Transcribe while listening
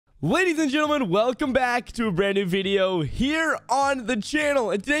Ladies and gentlemen, welcome back to a brand new video here on the channel.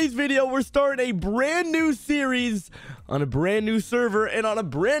 In today's video, we're starting a brand new series on a brand new server and on a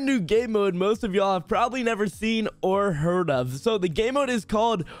brand new game mode most of y'all have probably never seen or heard of. So the game mode is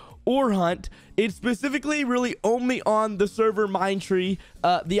called OreHunt. It's specifically really only on the server Mindtree.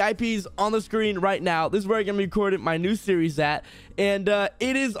 The IP is on the screen right now. This is where I'm going to be recording my new series at, and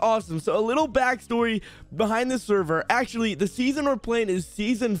it is awesome. So a little backstory behind the server. Actually, the season we're playing is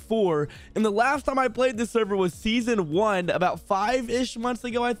season 4, and the last time I played this server was season 1, about 5-ish months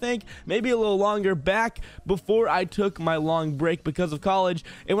ago, I think, maybe a little longer, back before I took my long break because of college.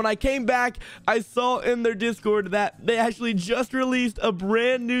 And when I came back, I saw in their Discord that they actually just released a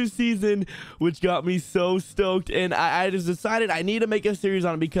brand new season, which got me so stoked, and I just decided I need to make a series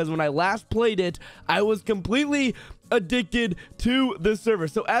on it because when I last played it, I was completely addicted to the server.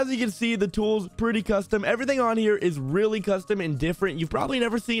 So as you can see, the tools pretty custom. Everything on here is really custom and different. You've probably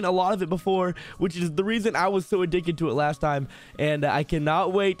never seen a lot of it before, which is the reason I was so addicted to it last time, and I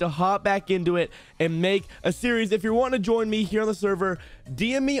cannot wait to hop back into it and make a series. If you want to join me here on the server,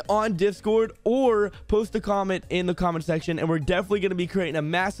 DM me on Discord or post a comment in the comment section, and we're definitely going to be creating a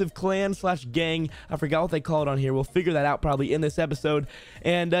massive clan slash gang. I forgot what they call it on here. We'll figure that out probably in this episode,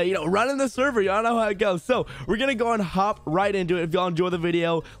 and you know, running the server, y'all know how it goes. So we're gonna go and hop right into it. If y'all enjoy the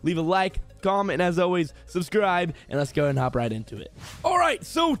video, leave a like, comment, and as always, subscribe, and let's go and hop right into it. All right,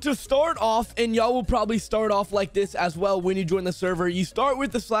 so to start off, and y'all will probably start off like this as well when you join the server, you start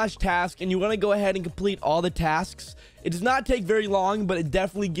with the /task, and you want to go ahead and complete all the tasks. It does not take very long, but it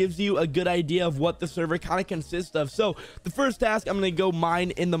definitely gives you a good idea of what the server kind of consists of. So the first task, I'm going to go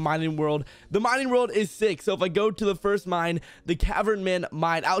mine in the mining world. The mining world is sick. So if I go to the first mine, the Cavernman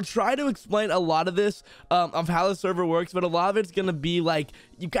mine, I'll try to explain a lot of this of how the server works, but a lot of it's going to be like,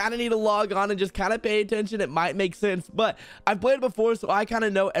 you kind of need to log on and just kind of pay attention. It might make sense, but I've played it before, so I kind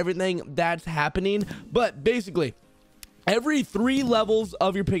of know everything that's happening. But basically, every 3 levels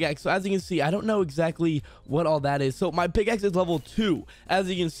of your pickaxe, so as you can see, I don't know exactly what all that is. So my pickaxe is level 2, as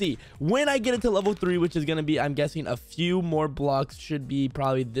you can see. When I get it to level 3, which is going to be, I'm guessing, a few more blocks, should be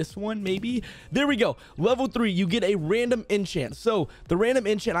probably this one, maybe. There we go. Level 3, you get a random enchant. So the random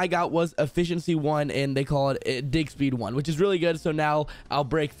enchant I got was efficiency 1, and they call it dig speed 1, which is really good. So now I'll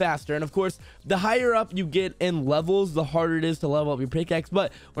break faster. And of course, the higher up you get in levels, the harder it is to level up your pickaxe.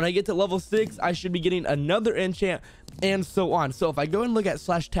 But when I get to level 6, I should be getting another enchant, and so on. So if I go and look at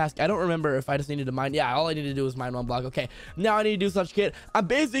 /task, I don't remember if I just needed to mine. Yeah, all I need to do is mine 1 block. Okay, now I need to do /kit. I'm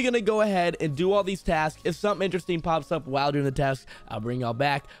basically gonna go ahead and do all these tasks. If something interesting pops up while doing the tasks, I'll bring y'all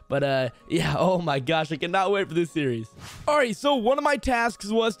back. But yeah, oh my gosh, I cannot wait for this series. All right, so one of my tasks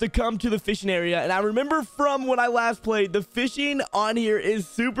was to come to the fishing area, and I remember from when I last played, the fishing on here is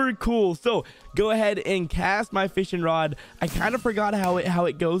super cool. So go ahead and cast my fishing rod. I kind of forgot how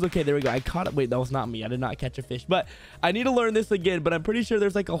it goes. Okay, there we go. I caught it. Wait, that was not me. I did not catch a fish, but I need to learn this again. But I'm pretty sure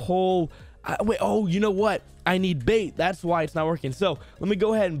there's like a whole wait, oh, you know what? I need bait. That's why it's not working. So let me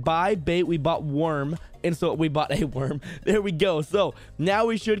go ahead and buy bait. We bought worm, and so we bought a worm. There we go. So now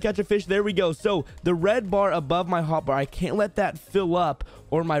we should catch a fish. There we go. So the red bar above my hotbar, I can't let that fill up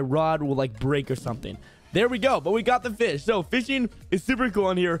or my rod will like break or something. There we go, but we got the fish. So fishing is super cool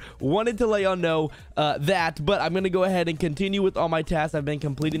on here. Wanted to let y'all know that, but I'm going to go ahead and continue with all my tasks. I've been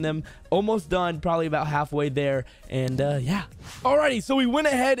completing them. Almost done, probably about halfway there, and yeah. Alrighty, so we went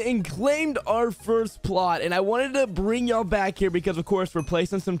ahead and claimed our first plot, and I wanted to bring y'all back here because, of course, we're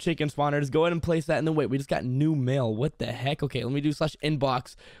placing some chicken spawners. Go ahead and place that, and then wait, we just got new mail. What the heck? Okay, let me do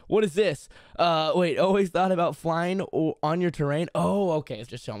 /inbox. What is this? Wait, always thought about flying on your terrain? Oh, okay, it's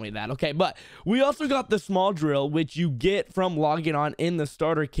just showing me that. Okay, but we also got the small drill, which you get from logging on in the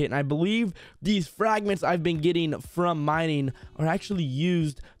starter kit, and I believe these fragments I've been getting from mining are actually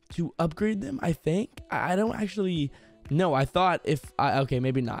used to upgrade them. I think I don't actually know. I thought okay,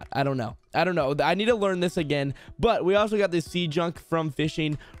 maybe not. I don't know. I need to learn this again. But we also got this sea junk from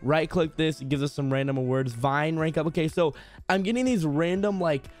fishing. Right click this, it gives us some random awards. Vine rank up. Okay, so I'm getting these random,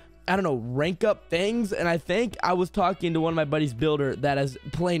 like, I don't know, rank up things, and I think I was talking to one of my buddies, Builder, that is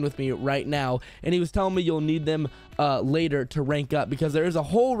playing with me right now, and he was telling me you'll need them later to rank up, because there is a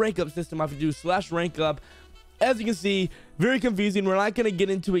whole rank up system I have to do /rank up. As you can see, very confusing. We're not going to get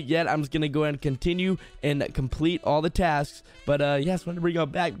into it yet. I'm just going to go ahead and continue and complete all the tasks, but yes, I wanted to bring y'all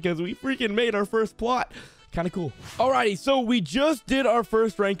back because we freaking made our first plot. Kind of cool. Alrighty, so we just did our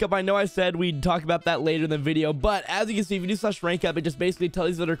first rank up. I know I said we'd talk about that later in the video, but as you can see, if you do /rank up, it just basically tells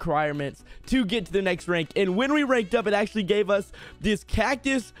you the requirements to get to the next rank. And when we ranked up, it actually gave us this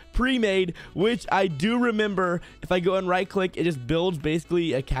cactus pre-made, which I do remember. If I go and right click, it just builds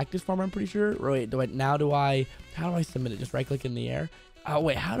basically a cactus farm, I'm pretty sure. Wait, how do I submit it? Just right click in the air. Oh,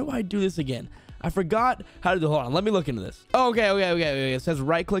 wait, how do I do this again? I forgot how to do. Hold on, let me look into this. Okay. It says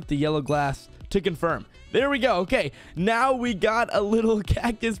right-click the yellow glass to confirm. There we go. Okay, now we got a little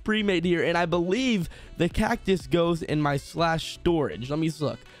cactus pre-made here, and I believe the cactus goes in my /storage. Let me just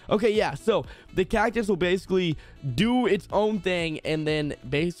look. Okay, yeah, so the cactus will basically do its own thing and then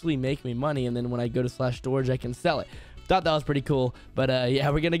basically make me money, and then when I go to /storage, I can sell it. Thought that was pretty cool, but yeah,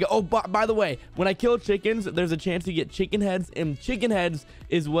 we're gonna go. Oh, by the way, when I kill chickens, there's a chance to get chicken heads, and chicken heads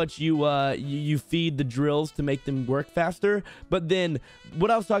is what you feed the drills to make them work faster. But then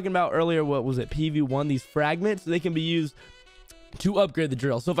what I was talking about earlier, what was it, PV1, these fragments, they can be used to upgrade the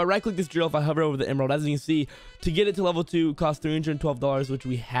drill. So if I right click this drill, if I hover over the emerald, as you can see, to get it to level 2 costs $312, which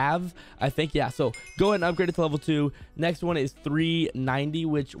we have, I think. Yeah, so go ahead and upgrade it to level 2. Next one is $390,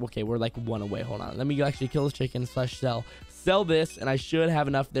 which, okay, we're like 1 away. Hold on, let me actually kill this chicken sell this, and I should have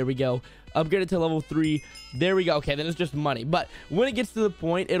enough. There we go. Upgrade it to level 3. There we go. Okay, then it's just money. But when it gets to the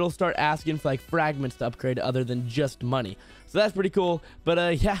point, it'll start asking for like fragments to upgrade other than just money. So that's pretty cool.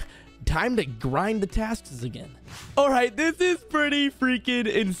 But yeah, time to grind the tasks again. All right, this is pretty freaking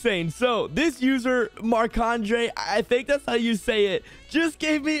insane. So this user, Marc-Andre, I think that's how you say it, just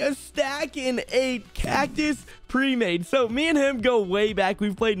gave me a stack and a cactus pre-made. So me and him go way back.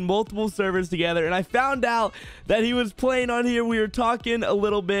 We've played multiple servers together, and I found out that he was playing on here. We were talking a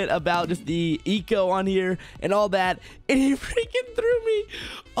little bit about just the eco on here and all that, and he freaking threw me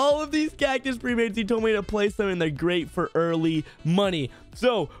all of these cactus pre-mades. He told me to place them, and they're great for early money.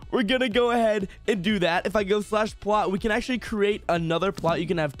 So we're gonna go ahead and do that. If I go /plot, we can actually create another plot. You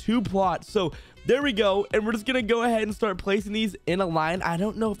can have 2 plots. So there we go, and we're just gonna go ahead and start placing these in a line. I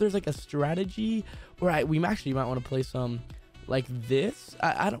don't know if there's like a strategy, or we actually might want to place them like this.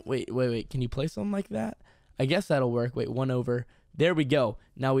 I don't, wait, can you place them like that? I guess that'll work. Wait, 1 over. There we go.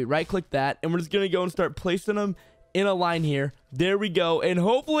 Now we right click that, and we're just gonna go and start placing them in a line here. There we go, and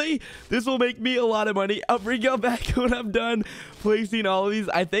hopefully this will make me a lot of money. I'll bring you back when I'm done placing all of these.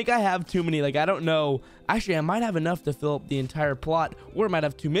 I think I have too many. Like, I don't know. Actually, I might have enough to fill up the entire plot, or I might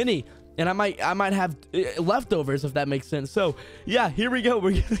have too many, and I might have leftovers, if that makes sense. So yeah, here we go.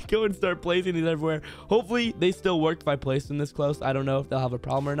 We're gonna go and start placing these everywhere. Hopefully they still work if I place them this close. I don't know if they'll have a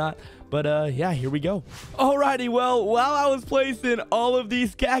problem or not, but yeah, here we go. Alrighty, well, while I was placing all of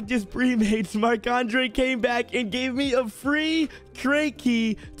these cactus pre-mates, Marc-Andre came back and gave me a free crate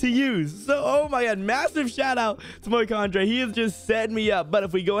key to use. So, oh my god, massive shout out to Marc-Andre. He has just set me up. But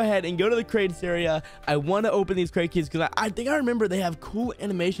if we go ahead and go to the crates area, I want to open these crate keys because I think I remember they have cool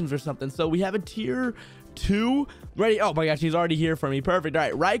animations or something. So we have a tier 2 ready. Oh my gosh, he's already here for me. Perfect. All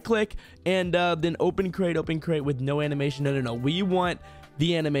right, right click and then open crate with no animation. No, we want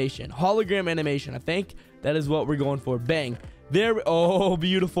the animation, hologram animation. I think that is what we're going for. Bang. There. Oh,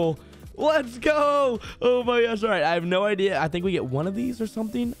 beautiful. Let's go. Oh my gosh. All right, I have no idea. I think we get 1 of these or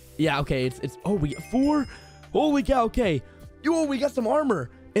something. Yeah, okay. It's oh, we get 4. Holy cow. Okay. Oh, we got some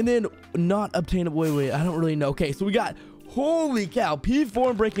armor, and then not obtainable. Wait, I don't really know. Okay, so we got, holy cow, P4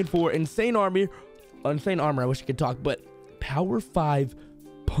 and breaking 4, insane armor. I wish I could talk, but power 5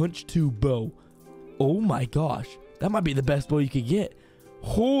 punch 2 bow. Oh my gosh, that might be the best bow you could get.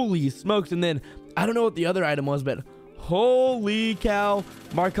 Holy smokes. And then I don't know what the other item was, but holy cow,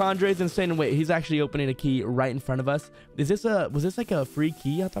 Marc-Andre's insane. And wait, he's actually opening a key right in front of us. Was this like a free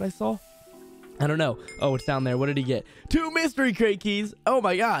key? I thought I saw. I don't know. Oh, it's down there. What did he get? 2 mystery crate keys. Oh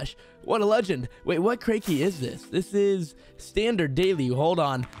my gosh, what a legend. Wait, what crate key is this? This is standard daily. Hold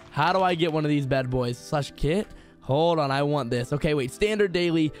on, how do I get one of these bad boys? /kit. Hold on, I want this. Okay, wait, standard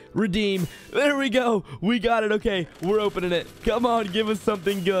daily, redeem. There we go, we got it. Okay, we're opening it. Come on, give us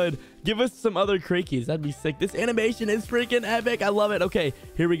something good. Give us some other crate keys. That'd be sick. This animation is freaking epic. I love it. Okay,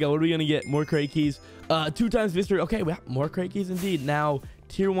 here we go. What are we gonna get? More crate keys. 2 times mystery. Okay, we have more crate keys indeed. Now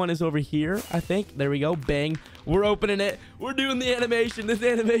tier 1 is over here, I think. There we go. Bang. We're opening it. We're doing the animation. This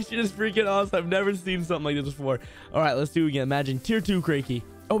animation is freaking awesome. I've never seen something like this before. All right, let's do it again. Imagine tier 2 crate key.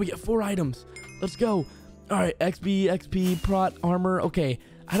 Oh, we get 4 items. Let's go. All right, XP, prot, armor. Okay,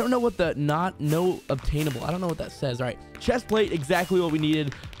 I don't know what the no obtainable. I don't know what that says. All right, chest plate, exactly what we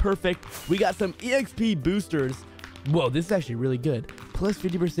needed. Perfect. We got some EXP boosters. Whoa, this is actually really good. Plus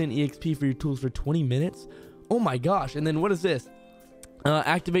 50% EXP for your tools for 20 minutes. Oh my gosh. And then what is this?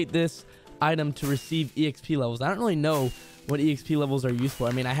 Activate this item to receive EXP levels. I don't really know what EXP levels are used for.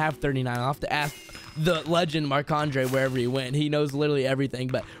 I mean, I have 39. I'll have to ask the legend Marc-Andre wherever he went. He knows literally everything.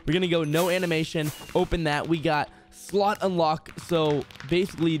 But we're gonna go no animation. Open that. We got slot unlock. So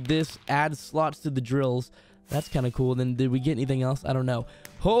basically this adds slots to the drills. That's kind of cool. Then did we get anything else? I don't know.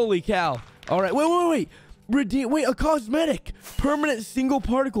 Holy cow. All right, wait. Redeem. Wait, a cosmetic. Permanent single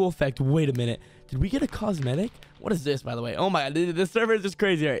particle effect. Wait a minute. Did we get a cosmetic? What is this, by the way? Oh my god, the server is just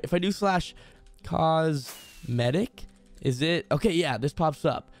crazy. All right, if I do slash cosmetic, is it okay? Yeah, this pops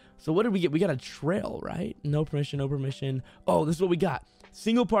up. So what did we get? We got a trail, right? No permission, no permission. Oh, this is what we got.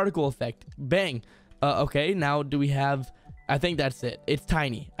 Single particle effect. Bang. Okay, now do we have? I think that's it. It's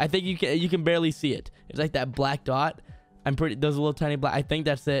tiny. I think you can barely see it. It's like that black dot. There's a little tiny black. I think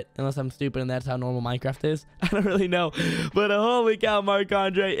that's it, unless I'm stupid and that's how normal Minecraft is. I don't really know, but holy cow,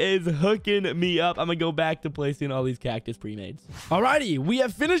 Marc-Andre is hooking me up. I'm gonna go back to placing all these cactus pre-mades. Alrighty, we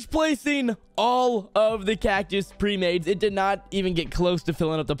have finished placing all of the cactus pre-mades. It did not even get close to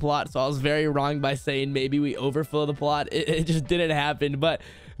filling up the plot, so I was very wrong by saying maybe we overfill the plot. It just didn't happen, but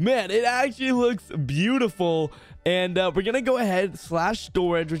man, it actually looks beautiful. And we're gonna go ahead slash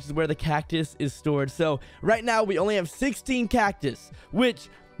storage, which is where the cactus is stored. So right now we only have 16 cactus, which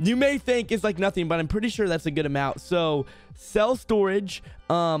you may think is like nothing, but I'm pretty sure that's a good amount. So sell storage.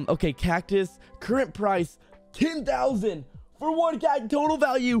 Okay, cactus current price 10,000 for one cactus. Total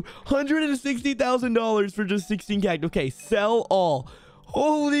value $160,000 for just 16 cactus. Okay, sell all.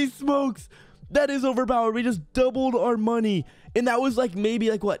 Holy smokes, that is overpowered. We just doubled our money. And that was like maybe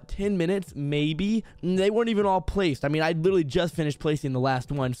like what, 10 minutes maybe. And they weren't even all placed. I mean, I literally just finished placing the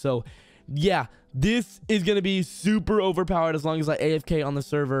last one. So yeah, this is gonna be super overpowered as long as I AFK on the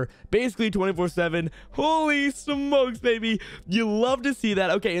server basically 24/7. Holy smokes, baby, you love to see that.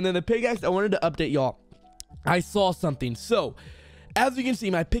 Okay, and then the pickaxe, I wanted to update y'all. I saw something. So as you can see,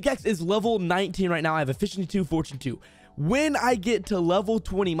 my pickaxe is level 19 right now. I have efficiency 2, fortune 2. When I get to level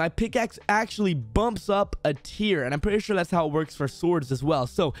 20, my pickaxe actually bumps up a tier, and I'm pretty sure that's how it works for swords as well.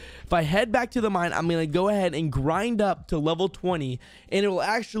 So if I head back to the mine, I'm gonna go ahead and grind up to level 20, and it will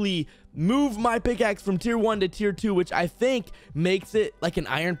actually move my pickaxe from tier 1 to tier 2, which I think makes it like an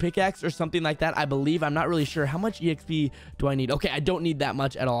iron pickaxe or something like that. I believe. I'm not really sure. How much EXP do I need? Okay, I don't need that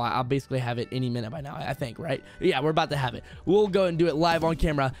much at all. I'll basically have it any minute by now, I think, right? Yeah, we're about to have it. We'll go and do it live on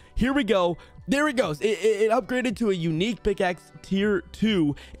camera. Here we go. There it goes. It upgraded to a unique pickaxe tier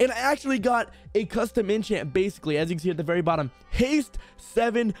 2, and I actually got a custom enchant, basically, as you can see at the very bottom. Haste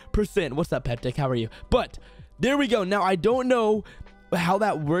 7%. What's up, Peptic? How are you? But there we go. Now I don't know how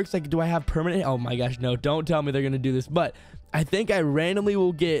that works. Like, do I have permanent? Oh my gosh, no, don't tell me they're gonna do this. But I think I randomly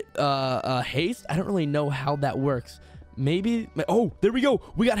will get haste. I don't really know how that works. Maybe. Oh, there we go.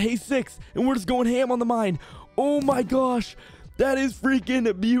 We got haste 6, and we're just going ham on the mine. Oh my gosh, that is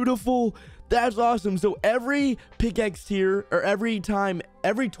freaking beautiful. That's awesome. So every pickaxe tier, or every 20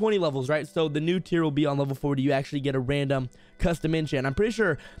 levels, right? So the new tier will be on level 40. You actually get a random custom enchant. I'm pretty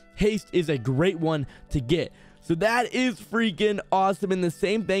sure haste is a great one to get. So that is freaking awesome. And the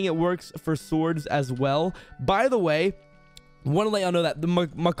same thing, it works for swords as well. By the way, I want to let y'all know that the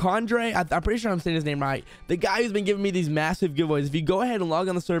Marc-Andre, I'm pretty sure I'm saying his name right, the guy who's been giving me these massive giveaways, if you go ahead and log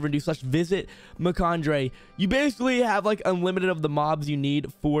on the server and do /visit Marc-Andre, you basically have like unlimited of the mobs you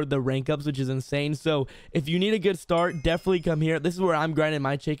need for the rank ups, which is insane. So if you need a good start, definitely come here. This is where I'm grinding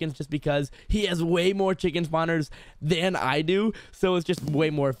my chickens, just because he has way more chicken spawners than I do, so it's just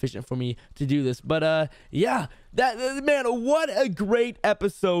way more efficient for me to do this. But yeah, man, what a great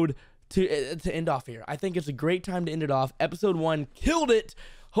episode to end off here. I think it's a great time to end it off. Episode 1 killed it.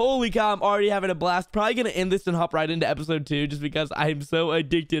 Holy cow, I'm already having a blast. Probably gonna end this and hop right into episode 2, just because I'm so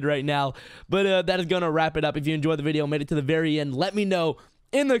addicted right now. But that is gonna wrap it up. If you enjoyed the video, made it to the very end, let me know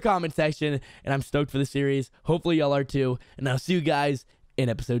in the comment section. And I'm stoked for the series. Hopefully y'all are too. And I'll see you guys in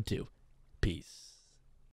episode 2. Peace.